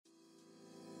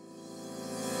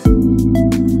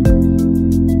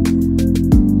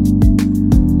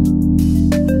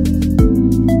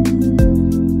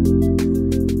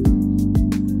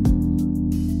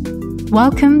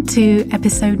Welcome to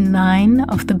episode 9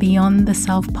 of the Beyond the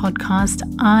Self podcast.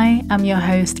 I am your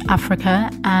host, Africa,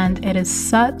 and it is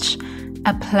such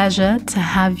a pleasure to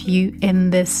have you in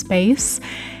this space.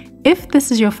 If this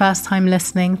is your first time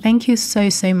listening, thank you so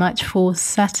much for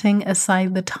setting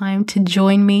aside the time to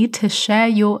join me, to share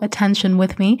your attention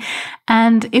with me.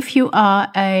 And if you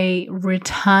are a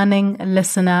returning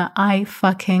listener, I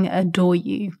fucking adore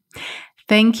you.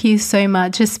 Thank you so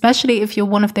much, especially if you're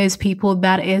one of those people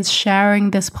that is sharing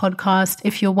this podcast,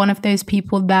 if you're one of those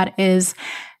people that is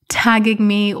tagging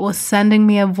me or sending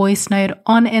me a voice note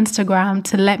on Instagram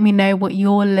to let me know what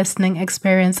your listening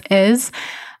experience is.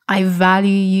 I value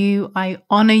you. I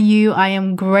honor you. I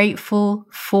am grateful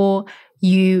for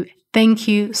you. Thank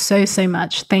you so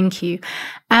much. Thank you.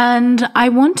 And I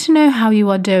want to know how you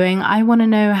are doing. I want to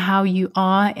know how you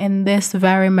are in this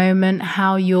very moment,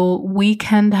 how your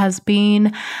weekend has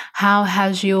been. How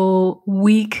has your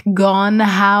week gone?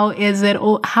 How is it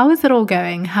all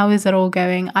going? How is it all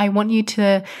going? I want you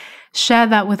to share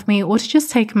that with me, or to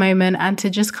just take a moment and to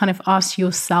just kind of ask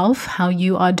yourself how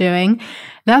you are doing.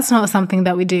 That's not something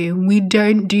that we do. We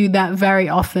don't do that very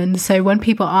often. So when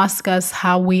people ask us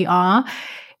how we are,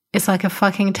 it's like a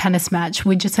fucking tennis match.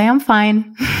 We just say, I'm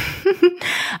fine.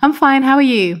 I'm fine. How are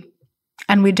you?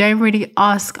 And we don't really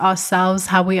ask ourselves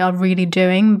how we are really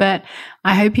doing. But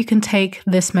I hope you can take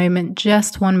this moment,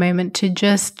 just one moment, to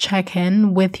just check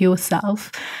in with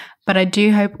yourself. But I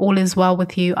do hope all is well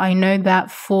with you. I know that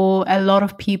for a lot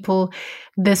of people,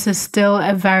 this is still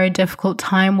a very difficult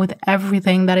time with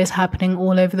everything that is happening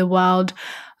all over the world.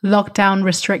 Lockdown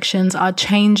restrictions are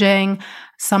changing.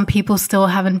 Some people still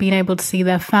haven't been able to see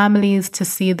their families, to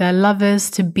see their lovers,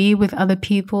 to be with other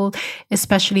people,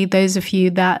 especially those of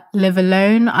you that live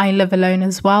alone. I live alone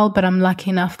as well, but I'm lucky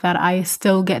enough that I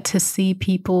still get to see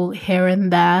people here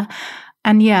and there.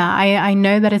 And yeah, I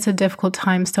know that it's a difficult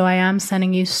time, so I am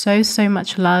sending you so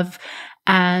much love.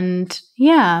 And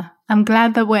yeah, I'm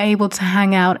glad that we're able to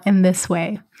hang out in this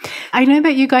way. I know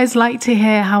that you guys like to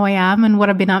hear how I am and what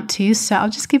I've been up to, so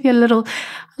I'll just give you a little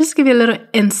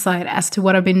insight as to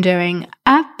what I've been doing.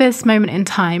 At this moment in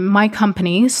time, my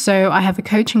company, so I have a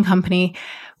coaching company,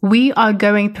 we are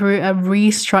going through a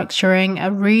restructuring, a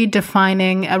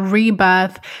redefining, a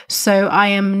rebirth. So I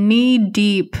am knee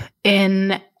deep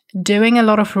in doing a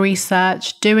lot of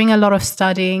research, doing a lot of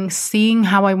studying, seeing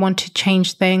how I want to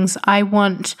change things. I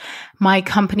want my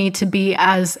company to be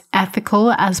as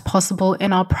ethical as possible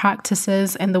in our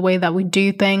practices, in the way that we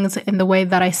do things, in the way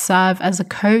that I serve as a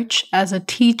coach, as a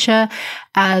teacher,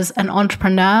 as an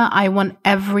entrepreneur. I want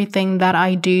everything that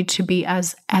I do to be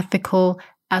as ethical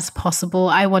as possible.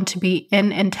 I want to be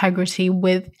in integrity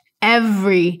with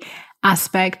every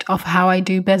aspect of how I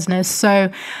do business.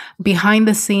 So behind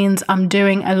the scenes, I'm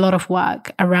doing a lot of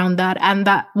work around that. And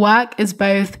that work is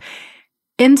both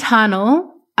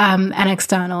internal and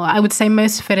external. I would say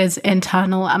most of it is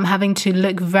internal. I'm having to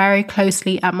look very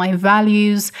closely at my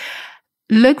values,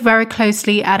 look very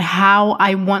closely at how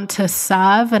I want to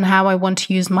serve and how I want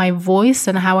to use my voice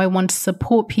and how I want to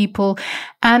support people.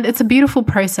 And it's a beautiful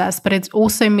process, but it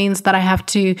also means that I have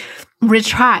to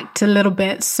retract a little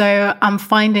bit. So I'm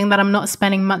finding that I'm not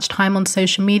spending much time on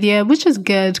social media, which is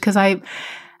good because I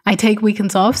take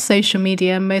weekends off social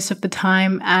media most of the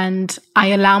time and I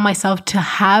allow myself to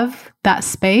have that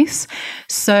space.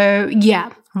 So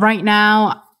yeah, right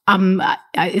now,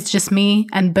 it's just me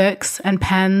and books and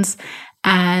pens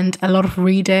and a lot of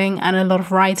reading and a lot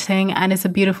of writing, and it's a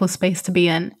beautiful space to be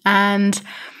in. And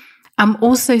I'm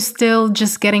also still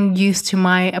just getting used to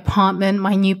my apartment,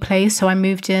 my new place. So I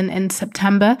moved in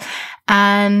September,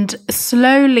 and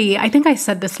slowly, I think I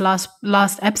said this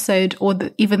last episode or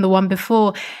even the one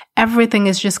before, everything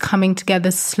is just coming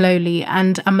together slowly,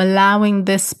 and I'm allowing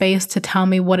this space to tell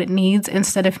me what it needs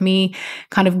instead of me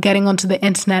kind of getting onto the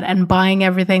internet and buying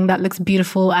everything that looks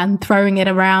beautiful and throwing it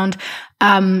around.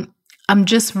 I'm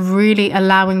just really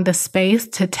allowing the space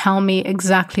to tell me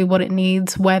exactly what it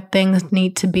needs, where things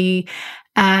need to be.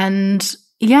 And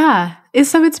yeah,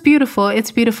 it's beautiful.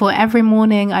 It's beautiful. Every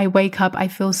morning I wake up, I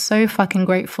feel so fucking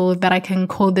grateful that I can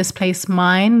call this place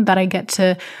mine, that I get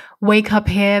to wake up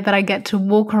here, that I get to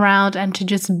walk around and to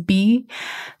just be.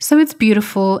 So it's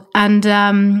beautiful. And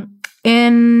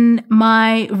in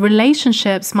my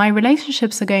relationships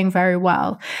are going very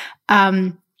well.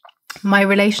 My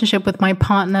relationship with my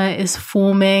partner is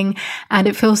forming, and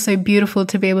it feels so beautiful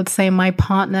to be able to say my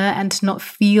partner and to not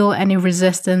feel any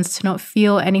resistance, to not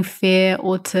feel any fear,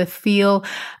 or to feel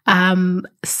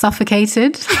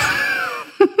suffocated.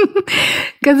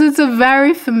 Because it's a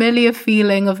very familiar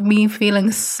feeling of me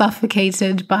feeling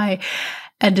suffocated by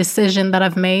a decision that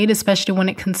I've made, especially when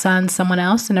it concerns someone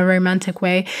else in a romantic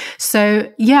way.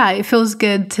 So yeah, it feels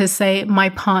good to say my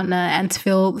partner and to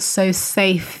feel so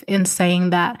safe in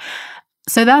saying that.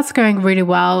 So that's going really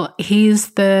well.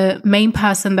 He's the main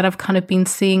person that I've kind of been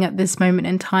seeing at this moment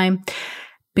in time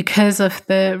because of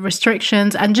the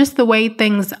restrictions and just the way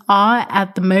things are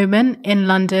at the moment in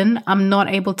London. I'm not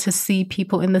able to see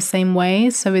people in the same way.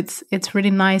 So it's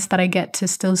really nice that I get to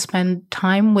still spend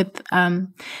time with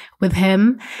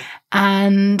him.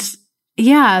 And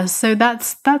yeah, so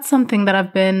that's something that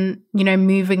I've been,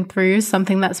 moving through,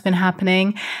 something that's been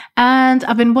happening. And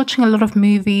I've been watching a lot of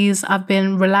movies. I've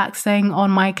been relaxing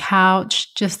on my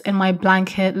couch, just in my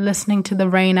blanket, listening to the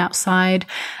rain outside.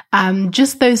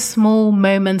 Just those small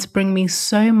moments bring me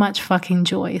so much fucking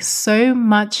joy, so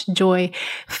much joy.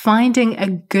 Finding a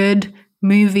good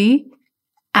movie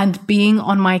and being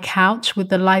on my couch with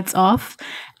the lights off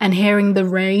and hearing the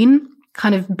rain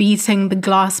kind of beating the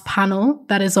glass panel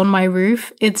that is on my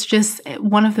roof. It's just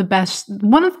one of the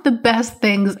best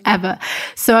things ever.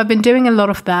 So I've been doing a lot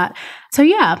of that. So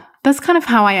yeah, that's kind of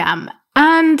how I am.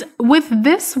 And with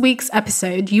this week's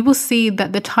episode, you will see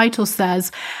that the title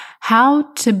says, How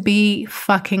to Be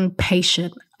Fucking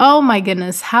Patient. Oh my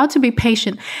goodness, how to be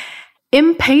patient.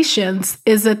 Impatience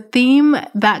is a theme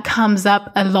that comes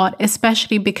up a lot,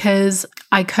 especially because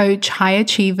I coach high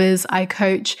achievers, I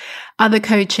coach other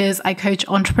coaches, I coach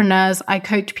entrepreneurs, I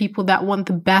coach people that want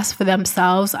the best for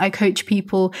themselves, I coach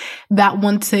people that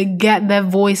want to get their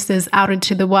voices out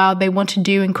into the world, they want to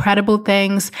do incredible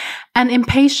things. And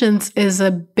impatience is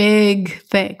a big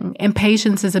thing.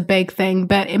 Impatience is a big thing,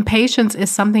 but impatience is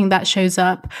something that shows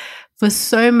up for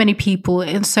so many people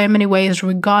in so many ways,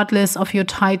 regardless of your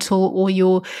title or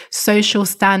your social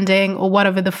standing or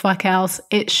whatever the fuck else.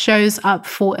 It shows up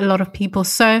for a lot of people.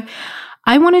 So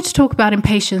I wanted to talk about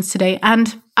impatience today.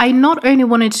 And I not only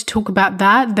wanted to talk about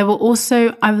that, there were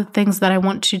also other things that I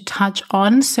want to touch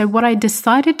on. So what I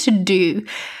decided to do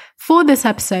for this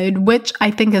episode, which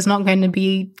I think is not going to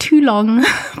be too long,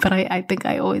 but I think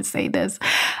I always say this,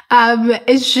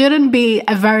 it shouldn't be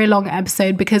a very long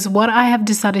episode, because what I have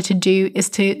decided to do is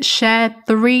to share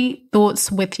 3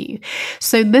 thoughts with you.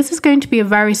 So this is going to be a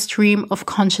very stream of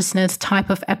consciousness type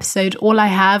of episode. All I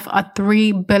have are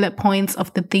 3 bullet points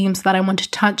of the themes that I want to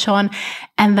touch on,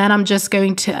 and then I'm just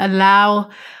going to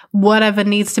allow whatever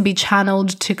needs to be channeled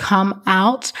to come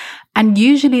out. And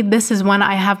usually this is when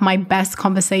I have my best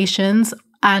conversations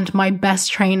and my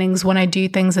best trainings, when I do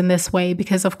things in this way,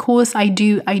 because of course I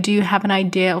do have an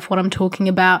idea of what I'm talking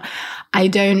about. I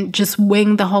don't just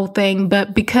wing the whole thing,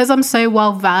 but because I'm so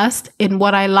well versed in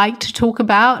what I like to talk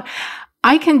about,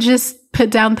 I can just put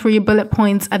down 3 bullet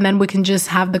points and then we can just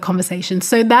have the conversation.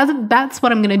 So that's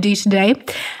what I'm going to do today.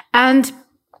 And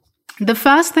the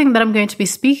first thing that I'm going to be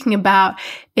speaking about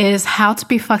is how to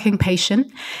be fucking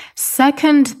patient.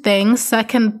 Second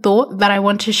thought that I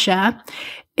want to share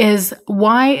is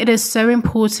why it is so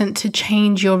important to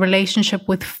change your relationship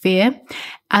with fear.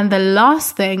 And the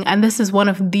last thing, and this is one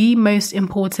of the most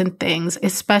important things,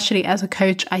 especially as a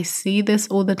coach, I see this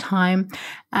all the time.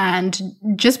 And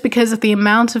just because of the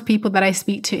amount of people that I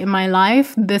speak to in my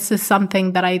life, this is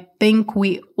something that I think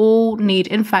we all need.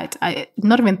 In fact, I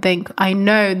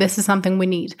know this is something we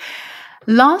need.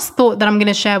 Last thought that I'm going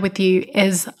to share with you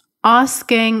is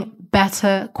asking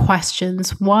better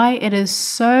questions. Why it is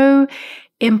so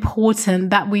important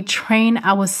that we train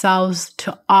ourselves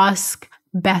to ask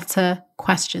better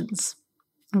questions.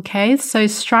 Okay, so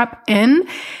strap in.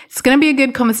 It's going to be a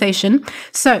good conversation.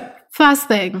 So first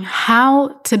thing,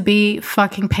 how to be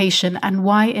fucking patient, and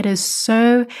why it is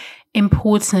so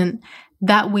important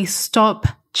that we stop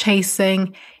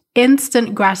chasing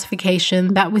instant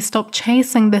gratification, that we stop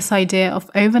chasing this idea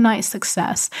of overnight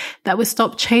success, that we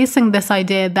stop chasing this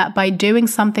idea that by doing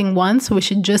something once, we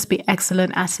should just be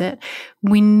excellent at it.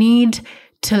 We need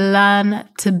to learn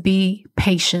to be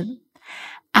patient.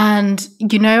 And,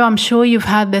 I'm sure you've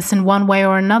heard this in one way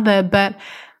or another, but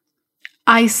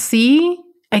I see,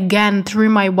 again, through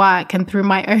my work and through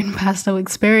my own personal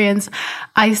experience,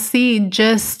 I see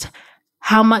just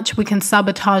how much we can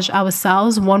sabotage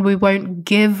ourselves when we won't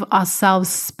give ourselves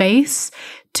space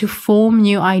to form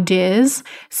new ideas,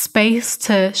 space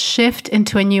to shift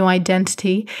into a new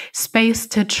identity, space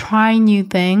to try new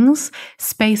things,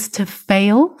 space to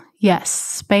fail. Yes,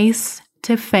 space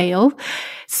to fail,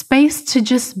 space to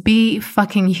just be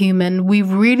fucking human. We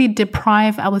really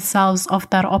deprive ourselves of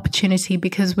that opportunity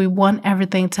because we want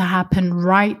everything to happen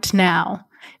right now.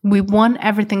 We want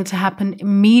everything to happen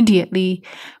immediately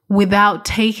without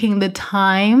taking the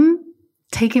time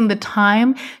taking the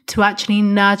time to actually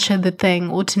nurture the thing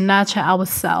or to nurture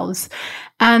ourselves.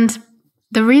 And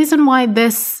the reason why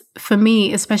this, for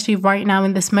me, especially right now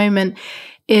in this moment,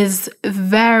 is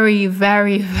very,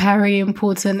 very, very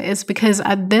important is because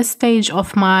at this stage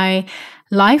of my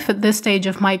life, at this stage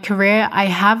of my career, I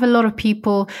have a lot of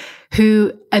people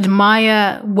who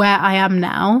admire where I am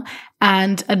now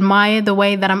and admire the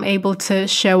way that I'm able to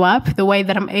show up, the way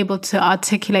that I'm able to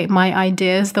articulate my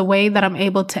ideas, the way that I'm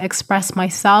able to express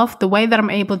myself, the way that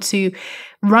I'm able to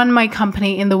run my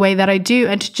company in the way that I do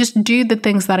and to just do the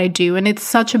things that I do. And it's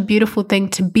such a beautiful thing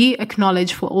to be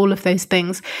acknowledged for all of those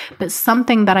things. But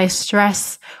something that I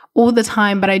stress all the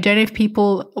time, but I don't know if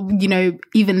people,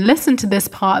 even listen to this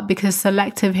part because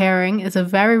selective hearing is a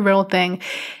very real thing,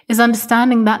 is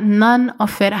understanding that none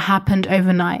of it happened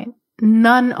overnight.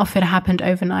 None of it happened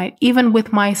overnight. Even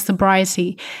with my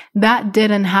sobriety, that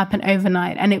didn't happen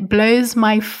overnight. And it blows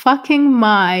my fucking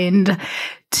mind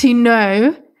to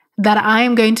know that I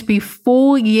am going to be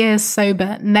 4 years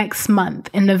sober next month,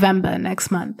 in November next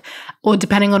month. Or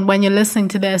depending on when you're listening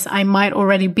to this, I might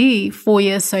already be 4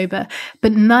 years sober.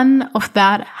 But none of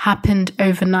that happened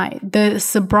overnight. The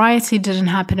sobriety didn't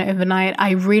happen overnight.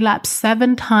 I relapsed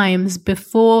 7 times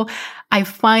before I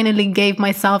finally gave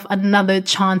myself another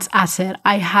chance at it.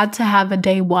 I had to have a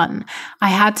day 1. I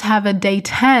had to have a day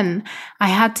 10. I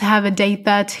had to have a day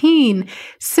 13,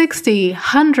 60,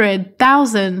 100,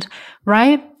 1,000,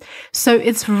 right? So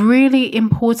it's really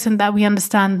important that we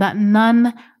understand that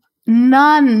nothing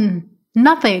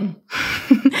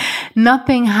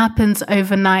happens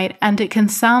overnight. And it can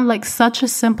sound like such a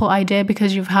simple idea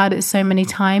because you've heard it so many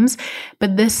times,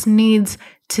 but this needs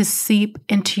to seep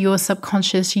into your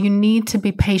subconscious. You need to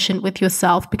be patient with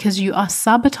yourself because you are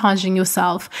sabotaging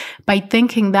yourself by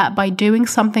thinking that by doing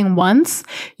something once,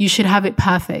 you should have it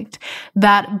perfect.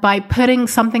 That by putting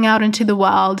something out into the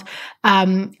world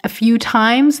a few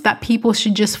times, that people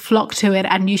should just flock to it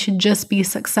and you should just be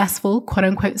successful, quote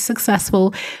unquote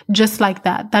successful, just like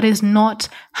that. That is not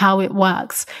how it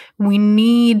works. We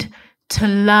need to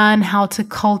learn how to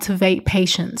cultivate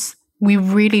patience. We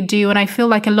really do. And I feel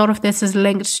like a lot of this is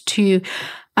linked to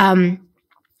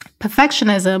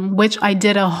perfectionism, which I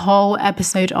did a whole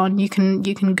episode on. You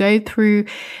can go through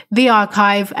the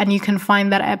archive and you can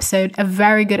find that episode, a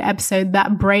very good episode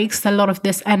that breaks a lot of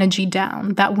this energy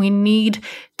down, that we need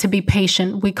to be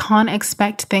patient. We can't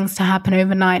expect things to happen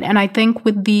overnight. And I think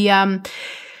with the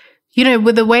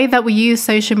with the way that we use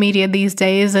social media these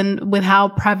days and with how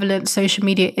prevalent social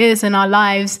media is in our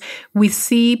lives, we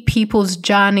see people's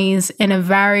journeys in a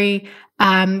very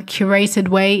curated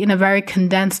way, in a very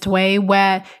condensed way,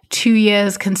 where 2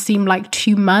 years can seem like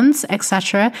 2 months,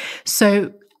 etc.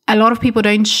 So a lot of people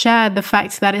don't share the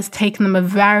fact that it's taken them a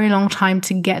very long time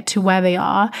to get to where they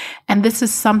are. And this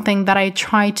is something that I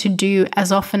try to do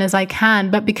as often as I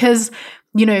can. But because,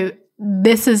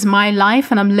 this is my life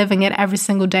and I'm living it every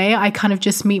single day, I kind of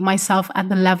just meet myself at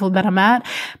the level that I'm at.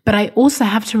 But I also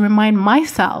have to remind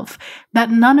myself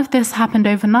that none of this happened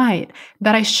overnight,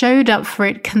 that I showed up for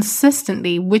it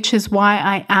consistently, which is why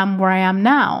I am where I am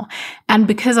now. And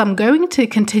because I'm going to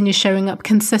continue showing up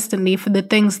consistently for the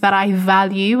things that I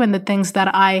value and the things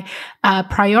that I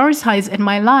prioritize in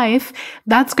my life,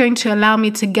 that's going to allow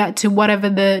me to get to whatever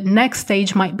the next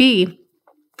stage might be.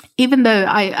 Even though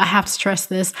I have to stress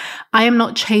this, I am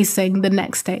not chasing the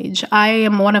next stage. I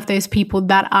am one of those people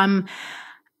that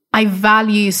I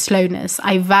value slowness.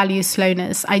 I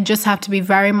just have to be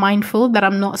very mindful that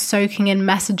I'm not soaking in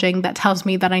messaging that tells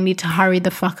me that I need to hurry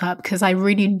the fuck up, because I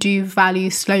really do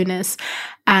value slowness.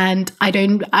 And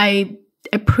I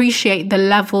appreciate the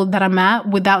level that I'm at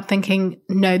without thinking,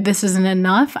 no, this isn't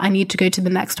enough. I need to go to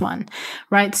the next one,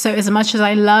 right? So as much as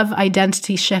I love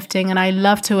identity shifting and I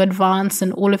love to advance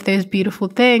and all of those beautiful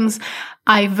things,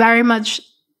 I very much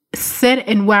sit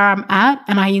in where I'm at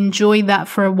and I enjoy that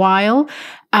for a while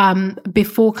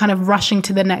before kind of rushing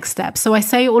to the next step. So I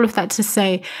say all of that to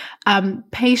say,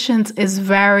 patience is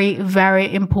very,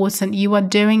 very important. You are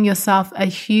doing yourself a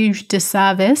huge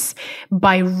disservice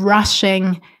by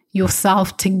rushing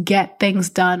yourself to get things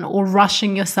done or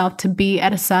rushing yourself to be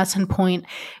at a certain point.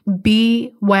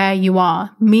 Be where you are.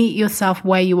 Meet yourself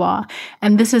where you are.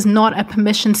 And this is not a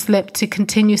permission slip to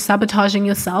continue sabotaging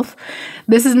yourself.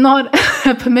 This is not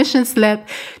a permission slip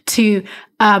to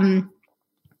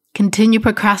continue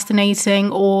procrastinating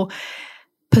or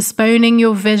postponing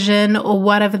your vision or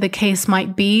whatever the case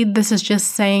might be. This is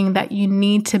just saying that you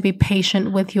need to be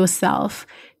patient with yourself.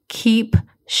 Keep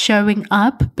showing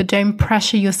up, but don't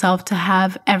pressure yourself to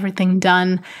have everything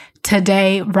done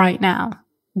today, right now.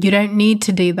 You don't need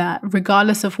to do that,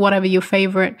 regardless of whatever your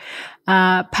favorite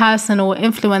person or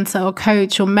influencer or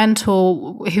coach or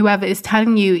mentor, whoever is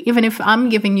telling you, even if I'm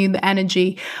giving you the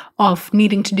energy of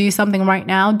needing to do something right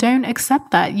now, don't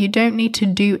accept that. You don't need to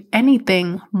do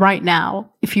anything right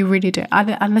now if you really do,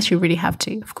 unless you really have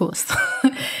to, of course.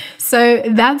 So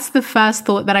that's the first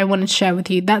thought that I wanted to share with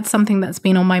you. That's something that's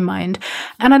been on my mind.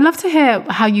 And I'd love to hear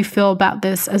how you feel about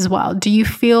this as well. Do you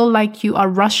feel like you are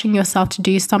rushing yourself to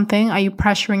do something? Are you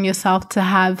pressuring yourself to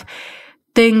have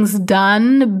things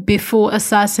done before a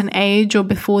certain age or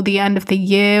before the end of the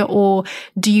year? Or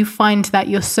do you find that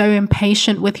you're so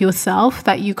impatient with yourself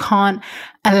that you can't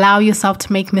allow yourself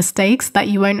to make mistakes, that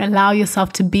you won't allow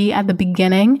yourself to be at the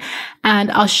beginning?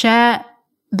 And I'll share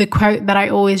the quote that I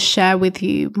always share with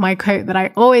you, my quote that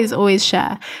I always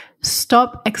share.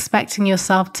 Stop expecting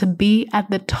yourself to be at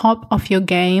the top of your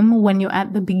game when you're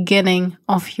at the beginning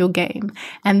of your game.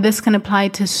 And this can apply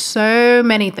to so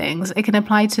many things. It can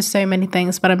apply to so many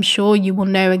things, but I'm sure you will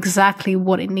know exactly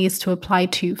what it needs to apply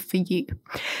to for you.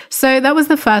 So that was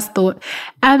the first thought.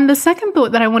 And the second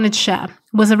thought that I wanted to share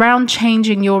was around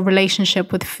changing your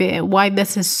relationship with fear, why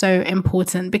this is so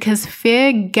important, because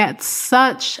fear gets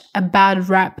such a bad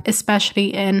rep, especially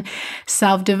in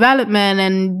self-development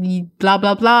and blah,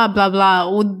 blah, blah, blah, blah,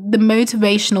 all the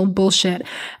motivational bullshit.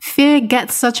 Fear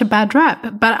gets such a bad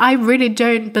rep, but I really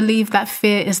don't believe that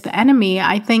fear is the enemy.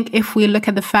 I think if we look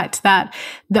at the fact that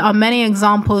there are many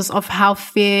examples of how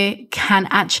fear can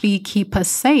actually keep us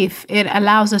safe, it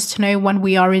allows us to know when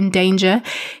we are in danger.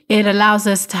 It allows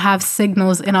us to have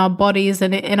signals in our bodies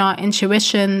and in our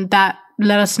intuition that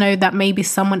let us know that maybe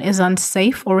someone is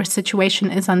unsafe or a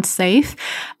situation is unsafe.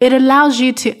 It allows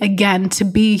you to, again, to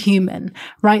be human,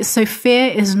 right? So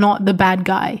fear is not the bad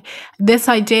guy. This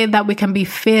idea that we can be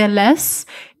fearless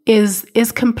is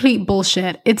complete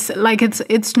bullshit.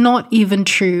 It's not even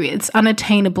true. It's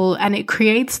unattainable. And it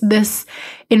creates this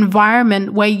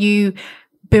environment where you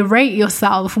berate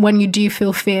yourself when you do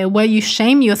feel fear, where you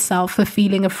shame yourself for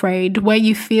feeling afraid, where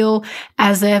you feel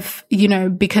as if,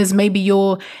 because maybe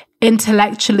you're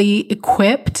intellectually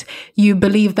equipped, you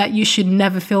believe that you should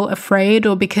never feel afraid,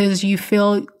 or because you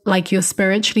feel like you're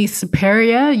spiritually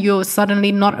superior, you're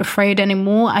suddenly not afraid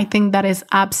anymore. I think that is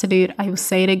absolute, I will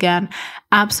say it again,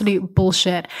 absolute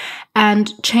bullshit.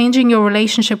 And changing your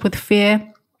relationship with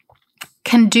fear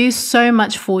can do so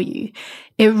much for you.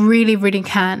 It really, really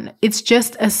can. It's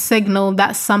just a signal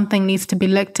that something needs to be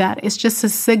looked at. It's just a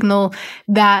signal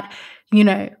that,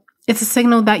 it's a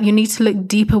signal that you need to look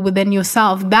deeper within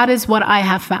yourself. That is what I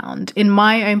have found in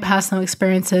my own personal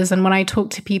experiences. And when I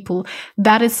talk to people,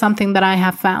 that is something that I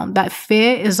have found, that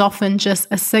fear is often just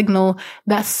a signal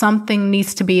that something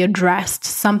needs to be addressed.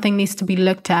 Something needs to be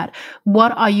looked at.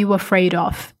 What are you afraid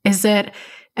of? Is it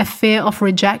a fear of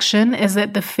rejection? Is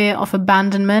it the fear of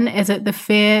abandonment? Is it the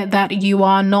fear that you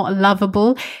are not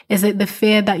lovable? Is it the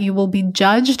fear that you will be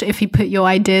judged if you put your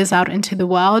ideas out into the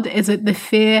world? Is it the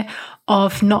fear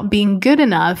of not being good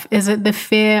enough? Is it the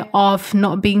fear of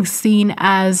not being seen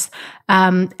as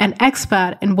an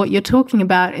expert in what you're talking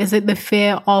about? Is it the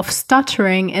fear of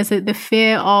stuttering? Is it the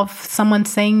fear of someone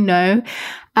saying no?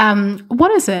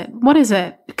 What is it? What is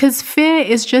it? Because fear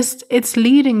is just, it's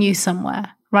leading you somewhere.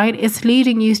 Right? It's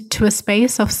leading you to a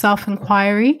space of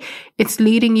self-inquiry. It's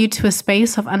leading you to a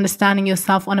space of understanding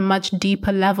yourself on a much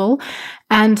deeper level.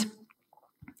 And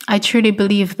I truly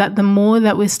believe that the more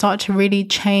that we start to really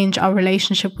change our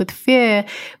relationship with fear,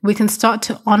 we can start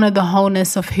to honor the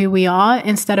wholeness of who we are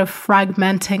instead of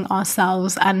fragmenting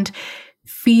ourselves and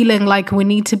feeling like we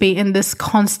need to be in this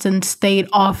constant state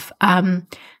of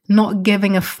not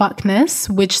giving a fuckness,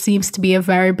 which seems to be a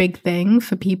very big thing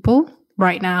for people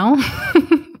right now.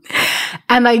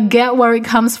 And I get where it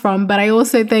comes from, but I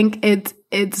also think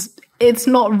it's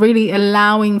not really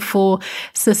allowing for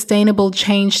sustainable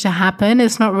change to happen.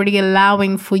 It's not really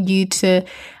allowing for you to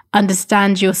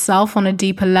understand yourself on a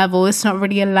deeper level. It's not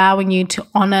really allowing you to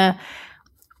honor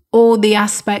all the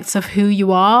aspects of who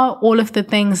you are, all of the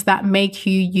things that make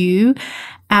you you.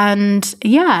 And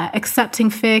yeah, accepting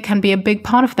fear can be a big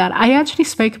part of that. I actually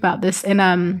spoke about this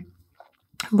in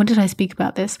when did I speak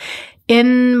about this?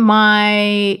 In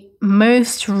my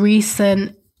most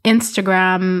recent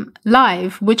Instagram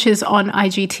live, which is on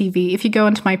IGTV. If you go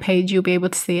onto my page, you'll be able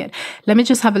to see it. Let me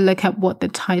just have a look at what the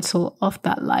title of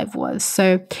that live was.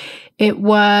 So it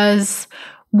was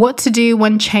What to Do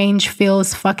When Change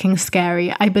Feels Fucking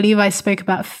Scary. I believe I spoke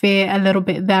about fear a little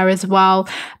bit there as well.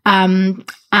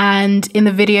 and in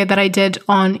the video that I did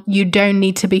on you don't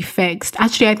need to be fixed.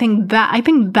 Actually, I think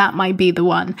that might be the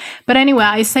one. But anyway,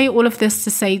 I say all of this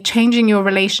to say changing your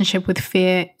relationship with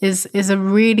fear is a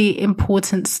really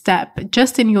important step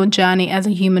just in your journey as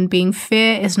a human being.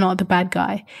 Fear is not the bad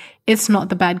guy. It's not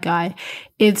the bad guy.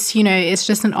 It's, it's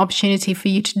just an opportunity for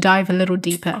you to dive a little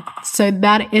deeper. So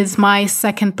that is my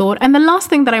second thought. And the last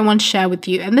thing that I want to share with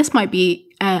you, and this might be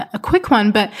a quick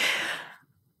one, but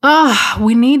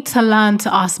we need to learn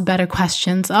to ask better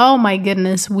questions. Oh my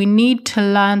goodness. We need to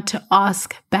learn to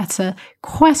ask better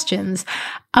questions.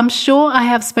 I'm sure I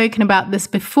have spoken about this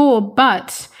before,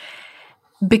 but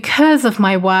because of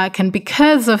my work and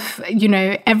because of,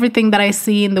 everything that I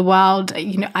see in the world,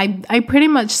 I pretty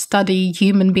much study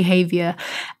human behavior,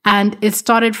 and it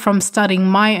started from studying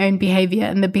my own behavior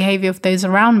and the behavior of those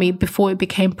around me before it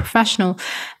became professional.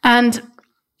 And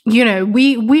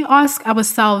we ask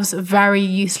ourselves very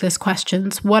useless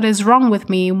questions. What is wrong with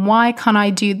me? Why can't I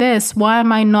do this? Why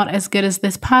am I not as good as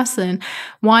this person?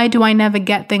 Why do I never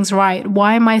get things right?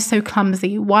 Why am I so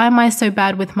clumsy? Why am I so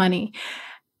bad with money?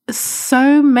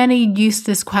 So many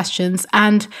useless questions.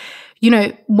 And,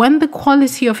 when the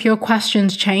quality of your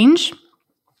questions change,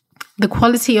 the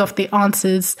quality of the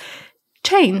answers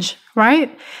change,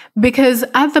 right? Because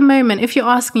at the moment, if you're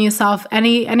asking yourself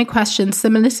any questions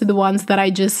similar to the ones that I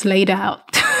just laid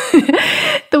out,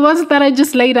 the ones that I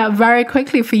just laid out very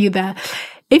quickly for you there,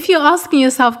 if you're asking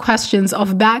yourself questions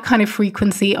of that kind of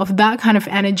frequency, of that kind of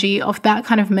energy, of that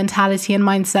kind of mentality and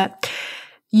mindset,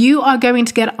 you are going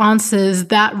to get answers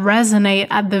that resonate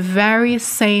at the very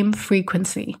same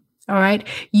frequency. All right.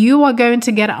 You are going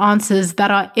to get answers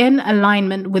that are in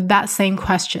alignment with that same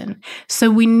question. So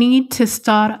we need to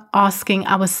start asking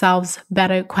ourselves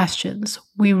better questions.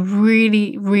 We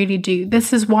really, really do.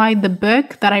 This is why the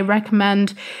book that I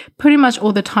recommend pretty much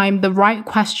all the time, The Right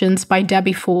Questions by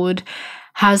Debbie Ford,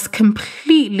 has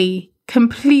completely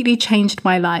changed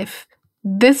my life.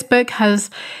 This book has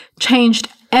changed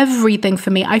everything for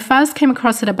me. I first came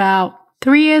across it about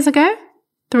 3 years ago.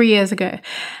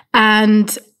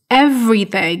 And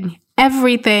everything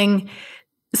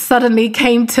suddenly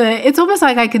came to, it's almost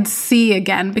like I could see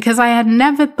again, because I had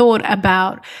never thought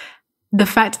about the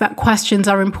fact that questions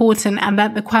are important and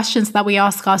that the questions that we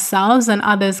ask ourselves and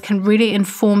others can really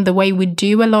inform the way we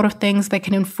do a lot of things. They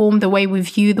can inform the way we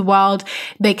view the world.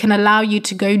 They can allow you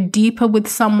to go deeper with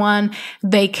someone.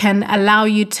 They can allow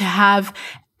you to have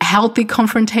healthy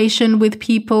confrontation with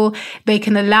people. They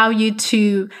can allow you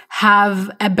to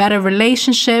have a better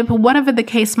relationship, whatever the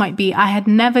case might be. I had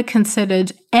never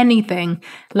considered anything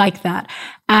like that.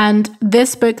 And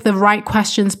this book, The Right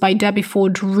Questions by Debbie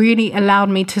Ford, really allowed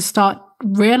me to start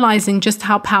realizing just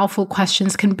how powerful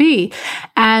questions can be.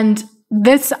 And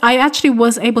I actually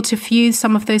was able to fuse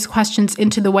some of those questions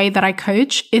into the way that I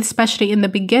coach, especially in the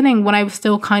beginning when I was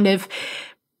still kind of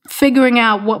figuring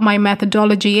out what my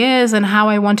methodology is and how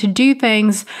I want to do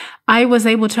things. I was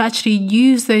able to actually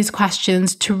use those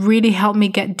questions to really help me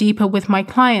get deeper with my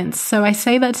clients. So I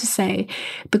say that to say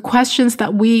the questions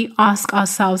that we ask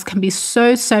ourselves can be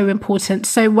so important.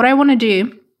 So what I want to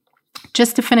do,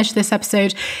 just to finish this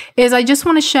episode, is I just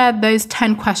want to share those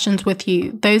 10 questions with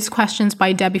you, those questions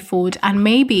by Debbie Ford. And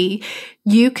maybe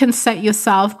you can set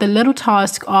yourself the little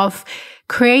task of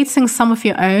creating some of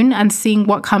your own and seeing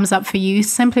what comes up for you,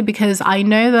 simply because I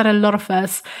know that a lot of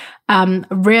us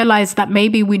realize that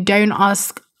maybe we don't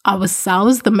ask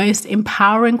ourselves the most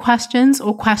empowering questions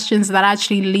or questions that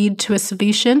actually lead to a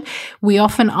solution. We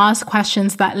often ask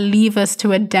questions that leave us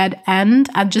to a dead end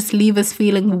and just leave us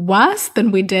feeling worse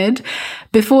than we did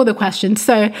before the question.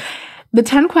 So the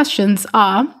 10 questions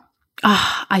are,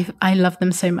 I love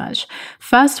them so much.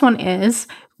 First one is,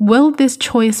 will this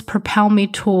choice propel me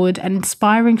toward an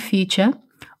inspiring future,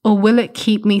 or will it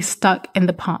keep me stuck in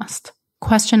the past?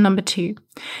 Question number 2,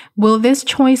 will this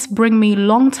choice bring me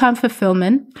long-term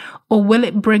fulfillment, or will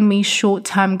it bring me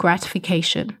short-term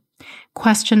gratification?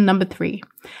 Question number 3,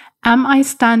 am I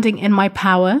standing in my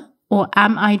power, or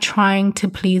am I trying to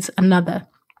please another?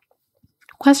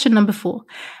 Question number 4,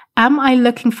 am I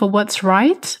looking for what's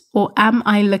right, or am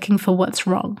I looking for what's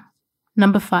wrong?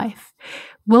 Number 5,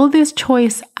 will this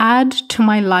choice add to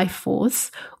my life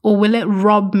force, or will it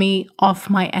rob me of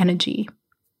my energy?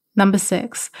 Number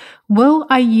 6, will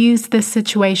I use this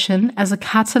situation as a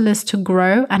catalyst to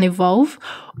grow and evolve,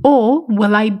 or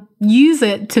will I use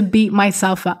it to beat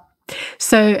myself up?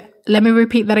 So let me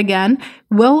repeat that again.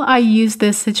 Will I use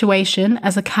this situation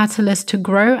as a catalyst to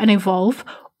grow and evolve,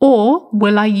 or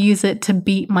will I use it to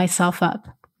beat myself up?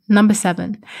 Number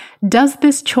 7, does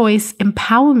this choice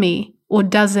empower me, or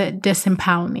does it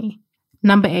disempower me?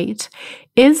 Number 8,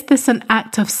 is this an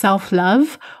act of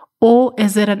self-love, or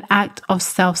is it an act of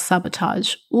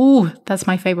self-sabotage? Ooh, that's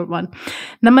my favorite one.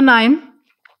 Number 9,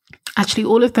 actually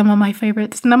all of them are my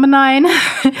favorites. Number 9,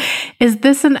 is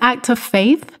this an act of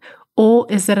faith or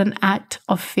is it an act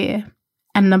of fear?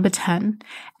 And number 10,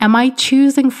 am I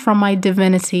choosing from my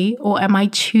divinity or am I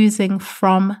choosing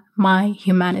from my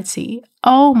humanity?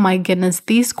 Oh my goodness,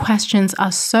 these questions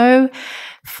are so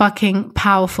fucking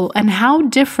powerful. And how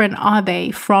different are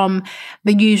they from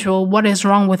the usual, what is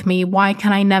wrong with me? Why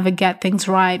can I never get things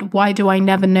right? Why do I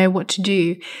never know what to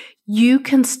do? You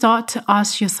can start to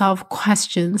ask yourself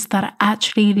questions that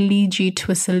actually lead you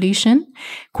to a solution,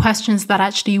 questions that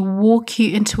actually walk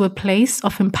you into a place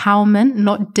of empowerment,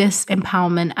 not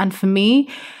disempowerment. And for me,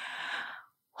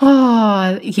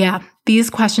 these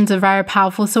questions are very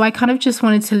powerful. So I kind of just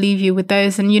wanted to leave you with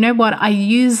those. And you know what? I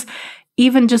use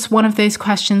even just one of those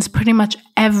questions pretty much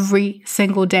every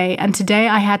single day. And today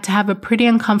I had to have a pretty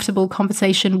uncomfortable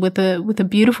conversation with a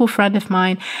beautiful friend of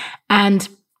mine. And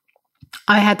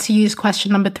I had to use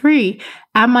question number 3.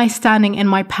 Am I standing in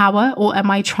my power or am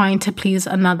I trying to please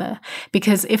another?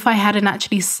 Because if I hadn't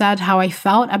actually said how I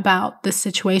felt about the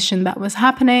situation that was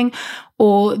happening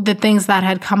or the things that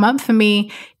had come up for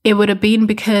me, it would have been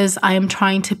because I am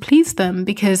trying to please them,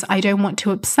 because I don't want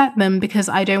to upset them, because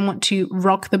I don't want to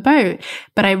rock the boat.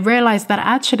 But I realized that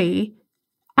actually,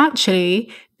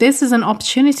 this is an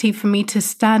opportunity for me to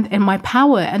stand in my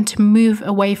power and to move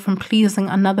away from pleasing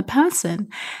another person.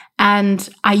 And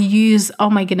I use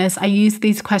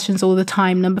these questions all the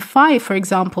time. Number 5, for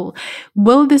example,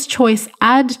 will this choice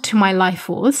add to my life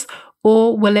force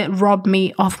or will it rob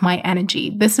me of my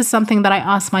energy? This is something that I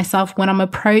ask myself when I'm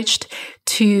approached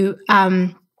to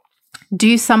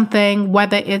do something,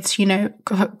 whether it's,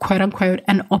 quote unquote,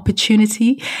 an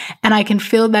opportunity, and I can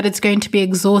feel that it's going to be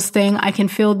exhausting. I can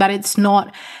feel that it's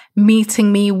not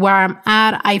meeting me where I'm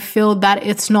at. I feel that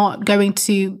it's not going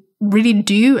to really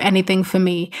do anything for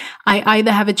me. I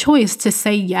either have a choice to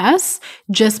say yes,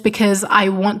 just because I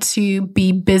want to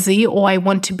be busy or I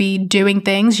want to be doing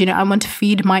things, I want to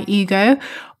feed my ego.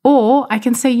 Or I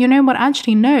can say, you know what,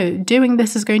 actually, no, doing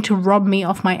this is going to rob me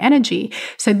of my energy.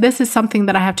 So this is something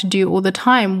that I have to do all the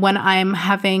time when I'm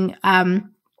having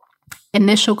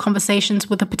initial conversations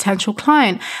with a potential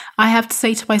client. I have to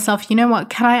say to myself, you know what,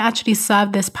 can I actually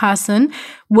serve this person?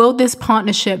 Will this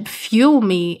partnership fuel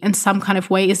me in some kind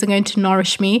of way? Is it going to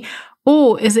nourish me?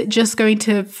 Or is it just going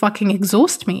to fucking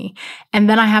exhaust me? And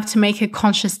then I have to make a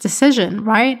conscious decision,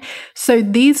 right? So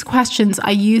these questions, I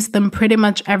use them pretty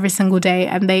much every single day,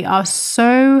 and they are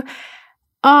so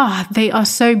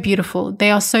beautiful. They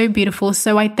are so beautiful.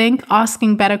 So I think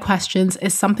asking better questions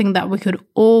is something that we could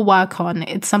all work on.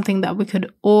 It's something that we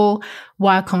could all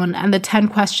work on. And the 10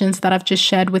 questions that I've just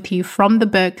shared with you from the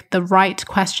book, The Right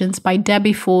Questions by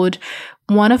Debbie Ford,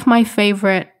 one of my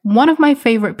favorite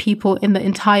people in the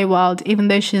entire world, even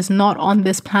though she is not on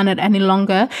this planet any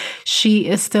longer, she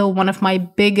is still one of my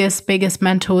biggest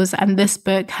mentors. And this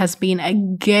book has been a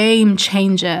game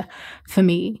changer for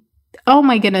me. Oh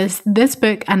my goodness, this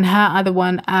book and her other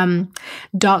one,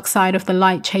 Dark Side of the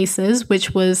Light Chasers,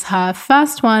 which was her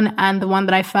first one and the one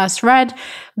that I first read,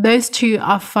 those two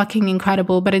are fucking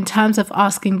incredible. But in terms of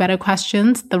asking better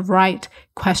questions, The Right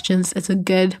Questions is a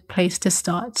good place to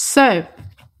start. So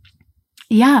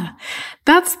yeah,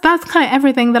 that's kind of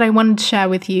everything that I wanted to share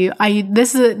with you.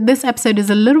 This episode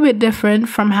is a little bit different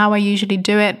from how I usually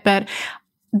do it, but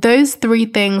those 3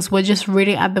 things were just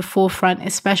really at the forefront,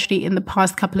 especially in the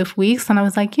past couple of weeks. And I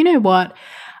was like, you know what?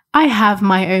 I have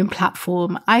my own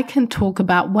platform. I can talk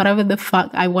about whatever the fuck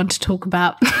I want to talk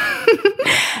about.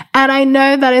 And I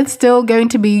know that it's still going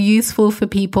to be useful for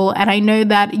people. And I know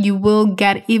that you will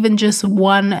get even just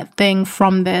one thing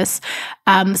from this.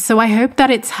 So I hope that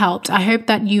it's helped. I hope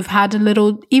that you've had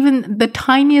even the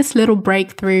tiniest little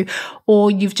breakthrough,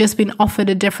 or you've just been offered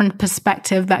a different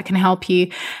perspective that can help you.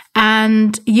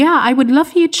 And yeah, I would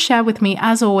love for you to share with me,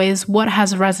 as always, what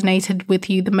has resonated with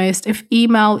you the most. If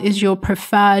email is your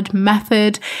preferred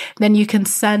method, then you can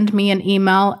send me an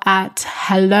email at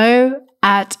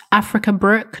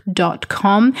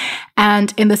hello@africabrook.com.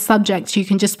 And in the subject, you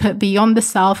can just put Beyond the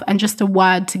Self and just a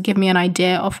word to give me an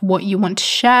idea of what you want to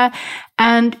share.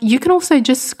 And you can also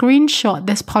just screenshot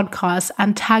this podcast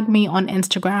and tag me on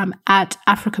Instagram at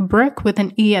africabrook with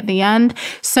an E at the end,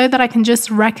 so that I can just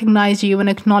recognize you and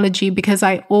acknowledge you, because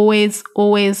I always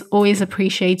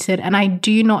appreciate it. And I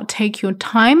do not take your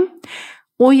time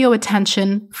or your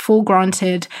attention for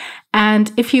granted.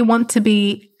 And if you want to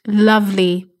be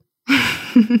lovely,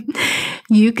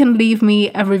 you can leave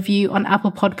me a review on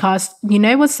Apple Podcasts. You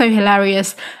know what's so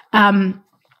hilarious?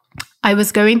 I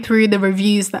was going through the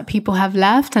reviews that people have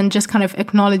left and just kind of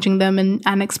acknowledging them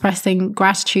and expressing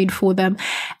gratitude for them.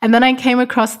 And then I came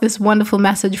across this wonderful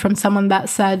message from someone that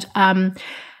said,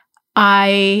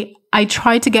 I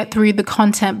tried to get through the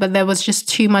content, but there was just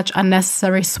too much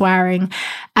unnecessary swearing.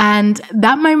 And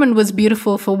that moment was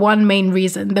beautiful for one main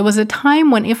reason. There was a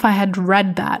time when if I had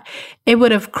read that, it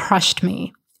would have crushed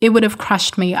me. It would have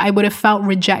crushed me. I would have felt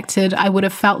rejected. I would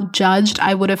have felt judged.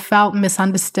 I would have felt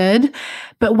misunderstood.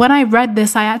 But when I read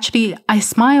this, I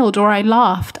smiled or I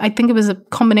laughed. I think it was a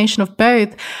combination of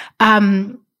both.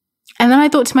 And then I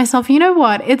thought to myself, you know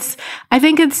what? I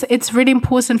think it's really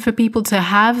important for people to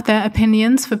have their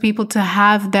opinions, for people to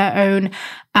have their own,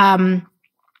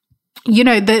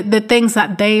 the things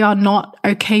that they are not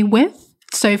okay with.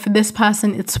 So for this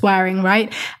person, it's swearing,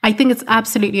 right? I think it's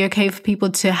absolutely okay for people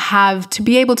to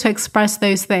be able to express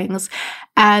those things.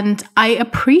 And I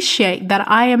appreciate that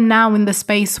I am now in the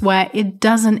space where it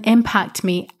doesn't impact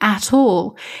me at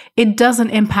all. It doesn't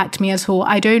impact me at all.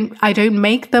 I don't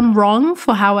make them wrong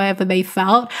for however they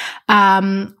felt.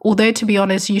 Although to be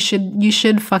honest, you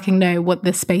should fucking know what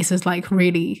this space is like,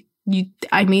 really.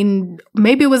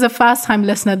 Maybe it was a first time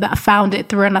listener that found it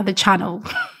through another channel.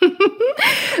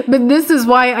 But this is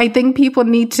why I think people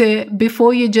need to,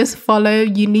 before you just follow,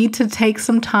 you need to take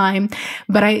some time.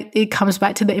 But it comes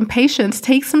back to the impatience.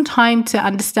 Take some time to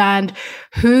understand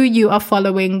who you are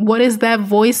following. What is their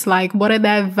voice like? What are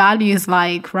their values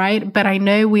like? Right. But I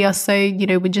know we are so,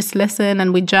 we just listen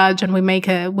and we judge and we make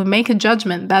a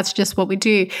judgment. That's just what we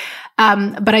do.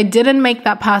 But I didn't make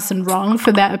that person wrong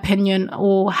for their opinion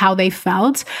or how they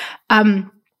felt.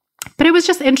 But it was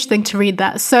just interesting to read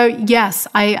that. So yes,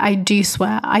 I do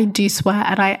swear. I do swear,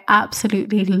 and I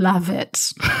absolutely love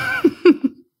it.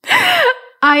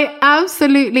 I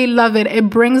absolutely love it.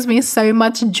 It brings me so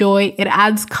much joy. It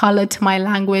adds color to my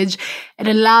language. It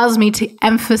allows me to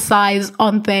emphasize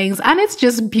on things. And it's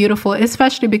just beautiful,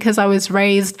 especially because I was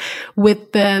raised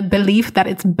with the belief that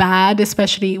it's bad,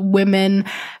 especially women,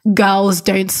 girls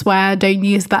don't swear, don't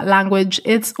use that language.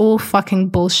 It's all fucking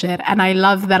bullshit. And I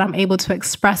love that I'm able to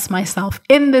express myself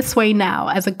in this way now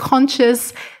as a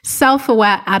conscious,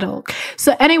 self-aware adult.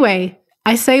 So anyway,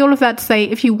 I say all of that to say,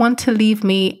 if you want to leave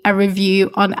me a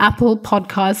review on Apple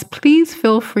Podcasts, please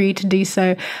feel free to do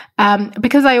so,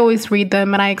 because I always read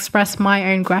them and I express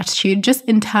my own gratitude just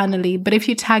internally. But if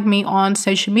you tag me on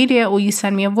social media or you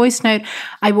send me a voice note,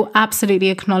 I will absolutely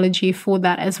acknowledge you for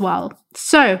that as well.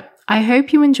 So I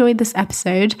hope you enjoyed this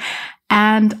episode,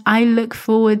 and I look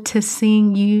forward to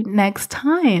seeing you next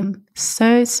time.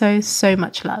 So, so, so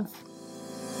much love.